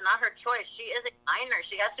move. That is not her choice. She is a minor.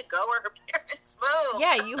 She has to go where her parents move.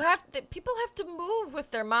 Yeah, people have to move with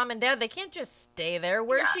their mom and dad. They can't just stay there.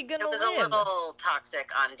 Where's she gonna live? It was a little toxic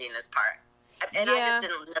on Dina's part. And I just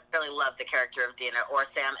didn't necessarily love the character of Dina or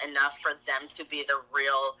Sam enough for them to be the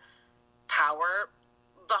real power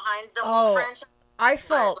behind the whole franchise. I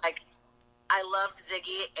felt like I loved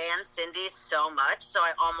Ziggy and Cindy so much, so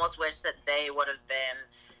I almost wish that they would have been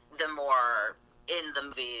the more in the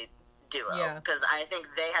movie duo, because I think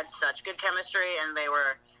they had such good chemistry and they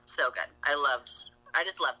were so good. I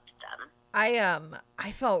just loved them.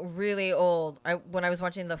 I felt really old when I was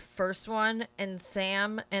watching the first one, and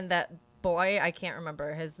Sam and that boy, I can't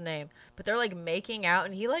remember his name, but they're, like, making out,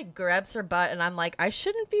 and he, like, grabs her butt, and I'm like, I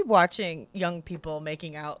shouldn't be watching young people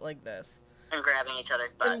making out like this. And grabbing each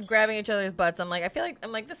other's butts. I'm like,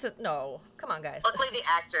 this is, no, come on, guys. Luckily, the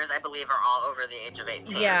actors, I believe, are all over the age of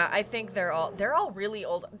 18. Yeah, I think they're all really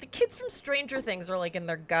old. The kids from Stranger Things are, like, in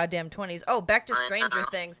their goddamn 20s. Oh, back to Stranger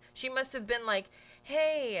Things. She must have been like,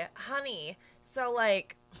 hey, honey, so,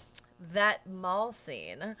 like, that mall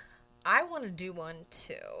scene, I want to do one,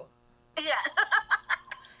 too. Yeah.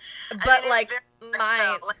 But, like, we're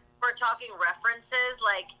talking references,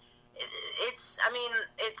 like, it's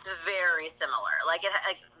very similar. Like, it,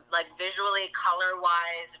 like visually,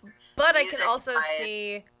 color-wise. But I can also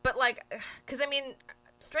see, but, like, because, I mean,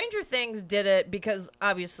 Stranger Things did it because,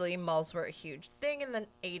 obviously, malls were a huge thing in the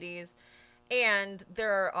 80s, and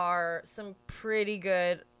there are some pretty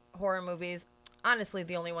good horror movies. Honestly,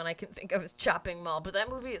 the only one I can think of is Chopping Mall, but that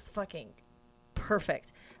movie is fucking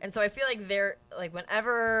perfect. And so I feel like they're, like,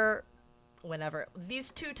 whenever, these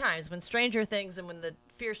two times, when Stranger Things and when the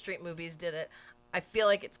Fear Street movies did it, I feel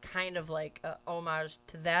like it's kind of like a homage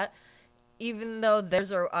to that, even though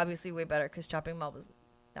theirs are obviously way better, because Chopping Mall was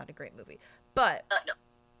not a great movie. But, no.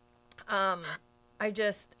 I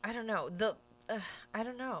don't know. I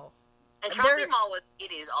don't know. And Chopping Mall was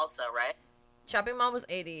 80s also, right? Chopping Mall was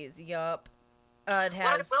 80s, yup. It has.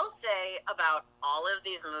 What I will say about all of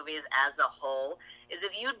these movies as a whole is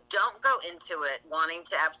if you don't go into it wanting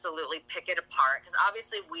to absolutely pick it apart, because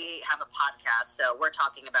obviously we have a podcast, so we're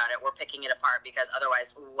talking about it, we're picking it apart, because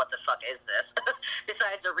otherwise, what the fuck is this?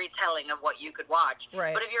 Besides a retelling of what you could watch.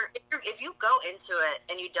 Right. But if you go into it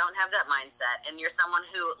and you don't have that mindset, and you're someone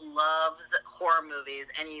who loves horror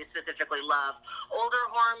movies, and you specifically love older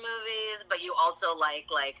horror movies, but you also like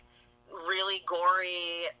really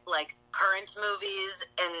gory, like, current movies,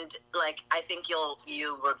 and like I think you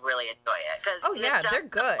would really enjoy it, because they're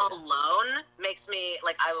good. Alone makes me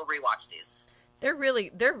like I will rewatch these. They're really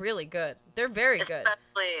good. They're very good.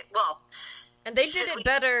 Especially, well, and they did it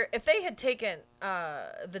better. If they had taken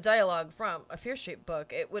the dialogue from a Fear Street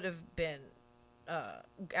book, it would have been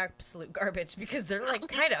absolute garbage, because they're like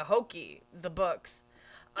kind of hokey, the books.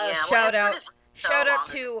 Shout out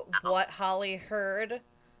to What Holly Heard.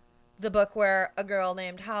 The book where a girl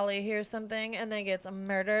named Holly hears something and then gets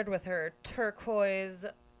murdered with her turquoise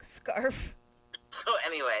scarf. So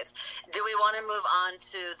anyways, do we want to move on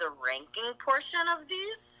to the ranking portion of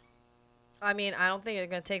these? I mean, I don't think it's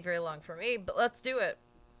going to take very long for me, but let's do it.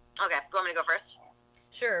 Okay, you want me to go first?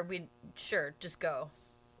 Sure, just go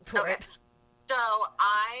for it. So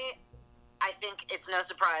I think it's no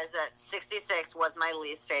surprise that 66 was my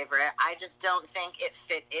least favorite. I just don't think it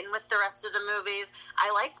fit in with the rest of the movies.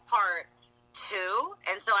 I liked part 2,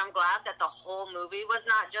 and so I'm glad that the whole movie was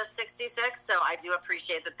not just 66, so I do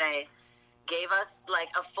appreciate that they gave us, like,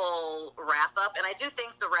 a full wrap-up, and I do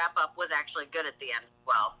think the wrap-up was actually good at the end as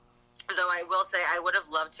well. Though I will say I would have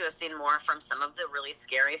loved to have seen more from some of the really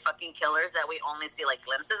scary fucking killers that we only see, like,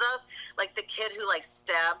 glimpses of. Like, the kid who, like,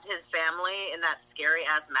 stabbed his family in that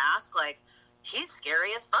scary-ass mask, like, he's scary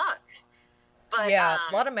as fuck. But yeah,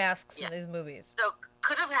 a lot of masks in these movies. So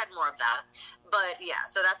could have had more of that. But yeah,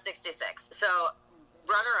 so that's 66. So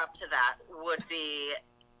runner up to that would be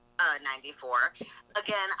 94.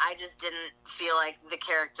 Again, I just didn't feel like the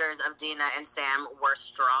characters of Dina and Sam were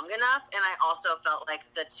strong enough, and I also felt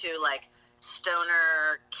like the two like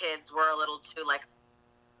stoner kids were a little too like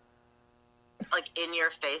in your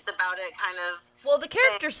face about it, kind of. Well, the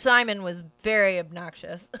character Simon was very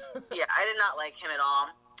obnoxious. Yeah, I did not like him at all.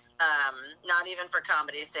 Not even for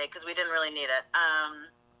comedy's sake, because we didn't really need it.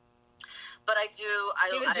 But I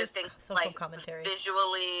think like commentary.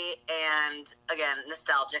 Visually and again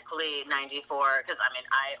nostalgically 94, because I mean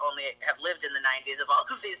I only have lived in the 90s of all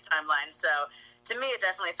of these timelines, so to me it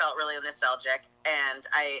definitely felt really nostalgic, and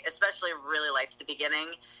I especially really liked the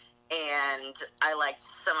beginning, and I liked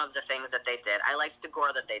some of the things that they did. I liked the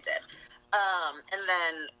gore that they did. And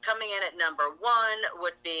then coming in at number 1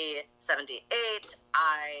 would be 78.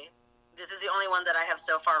 This is the only one that I have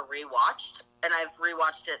so far rewatched, and I've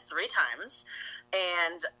rewatched it 3 times.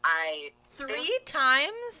 And I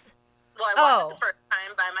times? Well, I watched it the first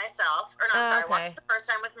time by myself. Or no, sorry, I watched it the first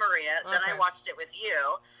time with Maria. Then I watched it with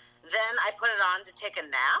you. Then I put it on to take a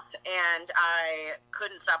nap, and I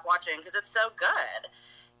couldn't stop watching because it's so good.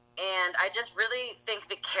 And I just really think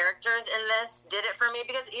the characters in this did it for me,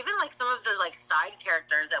 because even like some of the like side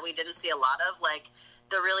characters that we didn't see a lot of, like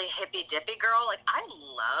the really hippy dippy girl, like I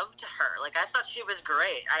loved her. Like I thought she was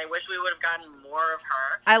great. I wish we would have gotten more of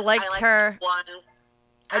her. I liked her. One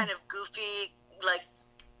kind of goofy like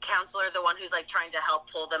counselor, the one who's like trying to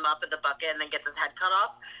help pull them up in the bucket and then gets his head cut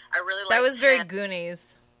off. I really liked that. Was very him.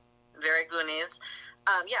 Goonies. Very Goonies.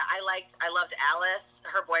 I loved Alice.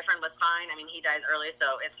 Her boyfriend was fine. I mean, he dies early,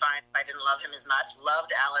 so it's fine. I didn't love him as much.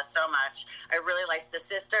 Loved Alice so much. I really liked the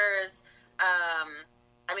sisters.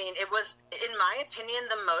 I mean, it was, in my opinion,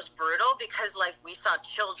 the most brutal, because, like, we saw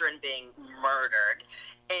children being murdered,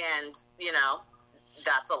 and, you know,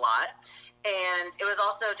 that's a lot. And it was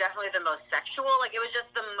also definitely the most sexual. Like, it was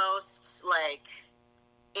just the most, like,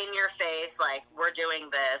 in your face, like, we're doing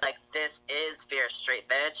this. Like, this is Fear Street,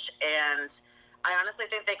 bitch. And I honestly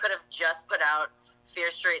think they could have just put out Fear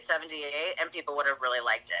Street 78 and people would have really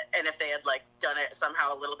liked it. And if they had like done it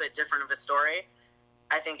somehow a little bit different of a story,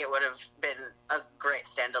 I think it would have been a great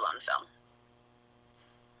standalone film.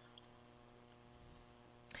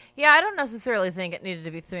 Yeah, I don't necessarily think it needed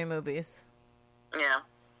to be 3 movies. Yeah.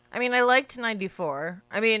 I mean, I liked 94.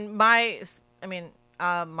 I mean, mine is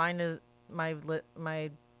my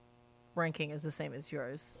ranking is the same as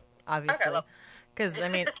yours, obviously. Okay, because, I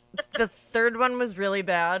mean, the third one was really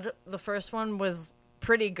bad. The first one was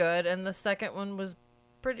pretty good. And the second one was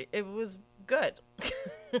it was good.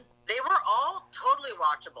 They were all totally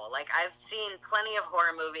watchable. Like, I've seen plenty of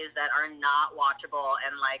horror movies that are not watchable.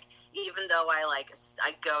 And, like, even though I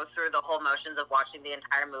go through the whole motions of watching the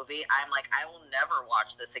entire movie, I'm like, I will never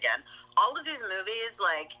watch this again. All of these movies,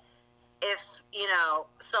 like, if,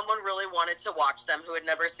 someone really wanted to watch them who had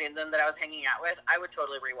never seen them that I was hanging out with, I would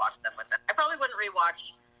totally rewatch them with them. I probably wouldn't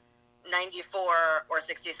rewatch 94 or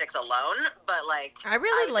 66 alone, but I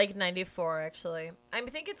really like 94 actually. I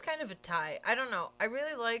think it's kind of a tie. I don't know. I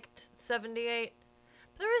really liked 78.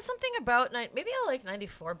 But there was something about maybe I like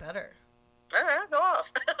 94 better. Go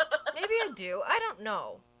off. Maybe I do. I don't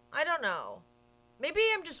know. Maybe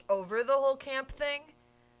I'm just over the whole camp thing.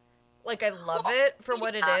 I love it for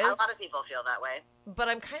what it is. A lot of people feel that way. But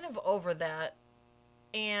I'm kind of over that.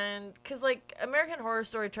 And, because, American Horror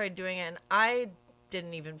Story tried doing it, and I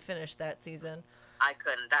didn't even finish that season. I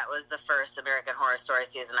couldn't. That was the first American Horror Story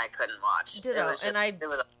season I couldn't watch. Ditto. And I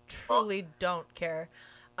truly don't care.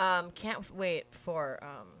 Can't wait for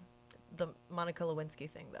the Monica Lewinsky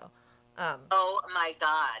thing, though. Oh, my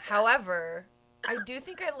God. However, I do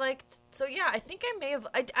think I liked... So, yeah, I think I may have...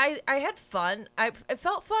 I had fun. I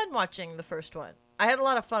felt fun watching the first one. I had a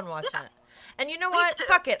lot of fun watching it. And you know what?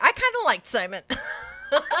 Fuck it. I kind of liked Simon.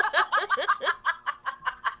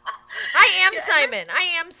 I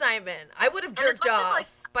am Simon. I would have jerked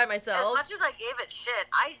off by myself. As much as I gave it shit,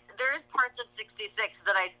 there's parts of 66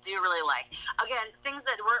 that I do really like. Again, things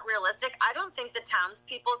that weren't realistic. I don't think the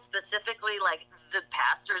townspeople, specifically the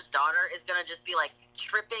pastor's daughter, is going to just be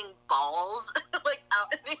tripping balls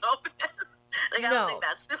out in the open. I don't think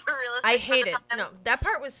that's super realistic. I hate it. No, that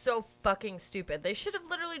part was so fucking stupid. They should have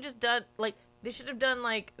literally just done the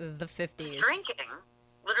 50s. Drinking.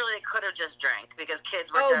 Literally, they could have just drank because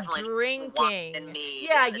kids were definitely drinking. In need.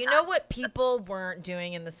 Yeah, you know what people weren't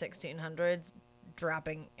doing in the 1600s?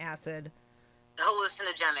 Dropping acid.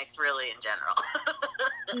 Hallucinogenics, really, in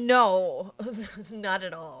general. No, not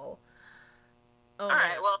at all. Oh, all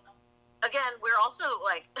right, well, again, we're also,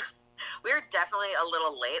 we're definitely a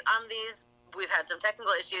little late on these. We've had some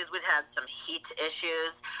technical issues. We've had some heat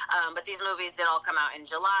issues. But these movies did all come out in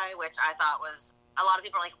July, which I thought was... A lot of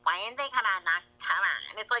people are like, why didn't they come out in October?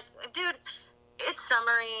 And it's dude, it's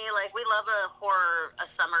summery. We love a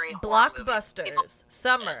summery horror blockbusters. Movie.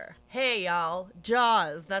 Summer. Hey, y'all.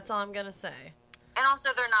 Jaws. That's all I'm going to say. And also,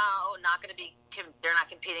 they're not going to be... They're not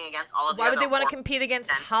competing against all of the Why would other they want to compete against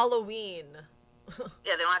content. Halloween?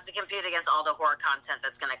 Yeah, they don't have to compete against all the horror content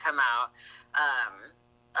that's going to come out.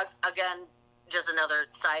 Again, just another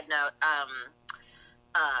side note,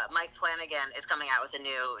 Mike Flanagan is coming out with a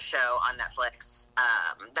new show on Netflix.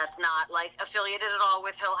 That's not affiliated at all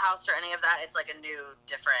with Hill House or any of that. It's a new,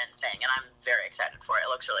 different thing, and I'm very excited for it. It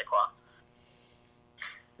looks really cool.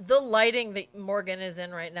 The lighting that Morgan is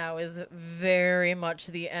in right now is very much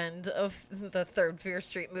the end of the third Fear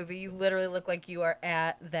Street movie. You literally look like you are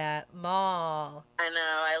at that mall. I know,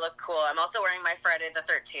 I look cool. I'm also wearing my Friday the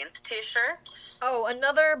 13th t-shirt. Oh,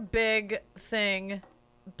 another big thing,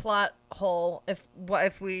 plot hole,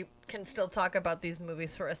 if we can still talk about these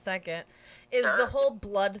movies for a second, is the whole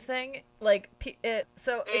blood thing. If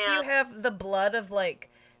you have the blood of,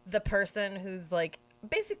 the person who's,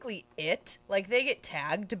 basically they get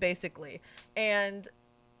tagged, basically, and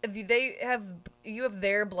if you have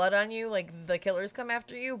their blood on you, the killers come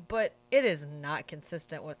after you, but it is not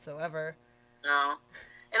consistent whatsoever. No.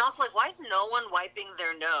 And also, why is no one wiping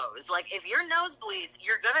their nose? If your nose bleeds,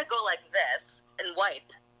 you're gonna go like this and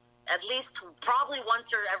wipe. At least probably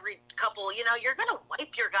once or every couple, you're gonna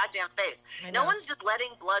wipe your goddamn face. No one's just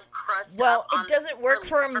letting blood crust up on it doesn't work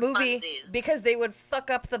for a movie funsies. Because they would fuck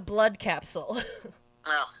up the blood capsule.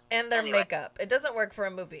 Ugh. And their makeup. It doesn't work for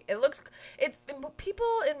a movie. It's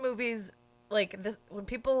people in movies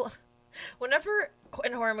whenever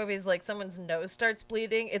in horror movies someone's nose starts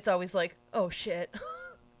bleeding, it's always oh shit.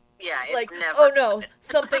 Yeah, it's never. Oh no,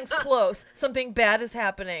 something's close. Something bad is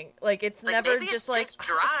happening. It's never maybe just it's just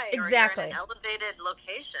dry. Exactly. Or you're in an elevated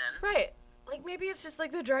location. Right. Maybe it's just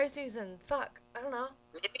the dry season. Fuck. I don't know.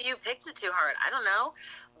 Maybe you picked it too hard. I don't know.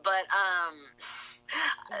 But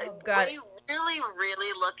God. when you really,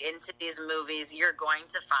 really look into these movies, you're going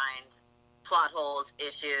to find plot holes,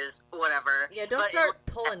 issues, whatever. Yeah, don't start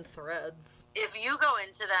pulling threads. If you go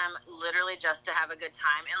into them literally just to have a good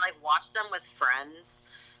time and watch them with friends,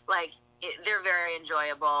 they're very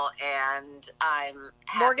enjoyable, and I'm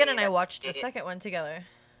happy. Morgan and I watched the second one together.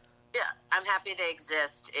 Yeah, I'm happy they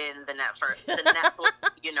exist in the Netflix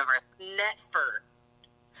universe.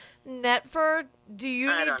 Netford, do you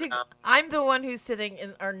need to... know. I'm the one who's sitting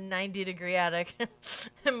in our 90-degree attic,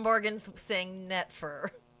 and Morgan's saying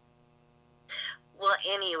Netfur. Well,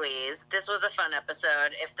 anyways, this was a fun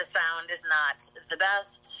episode. If the sound is not the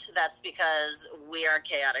best, that's because we are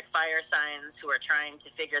chaotic fire signs who are trying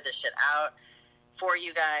to figure this shit out. for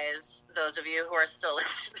you guys, those of you who are still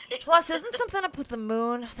listening. Plus, isn't something up with the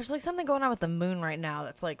moon? There's like something going on with the moon right now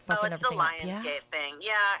that's like fucking it's the everything up. Lionsgate thing.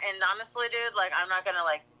 Yeah, and honestly, dude, like, I'm not gonna,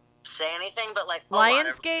 like, say anything, but, like,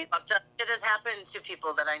 Lionsgate? It has happened to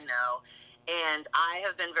people that I know, and I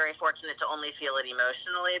have been very fortunate to only feel it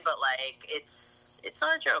emotionally, but, like, it's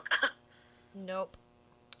not a joke. Nope.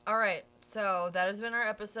 All right, so that has been our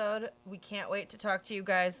episode. We can't wait to talk to you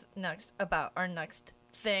guys next about our next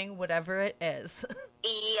thing, whatever it is.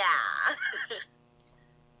 Yeah.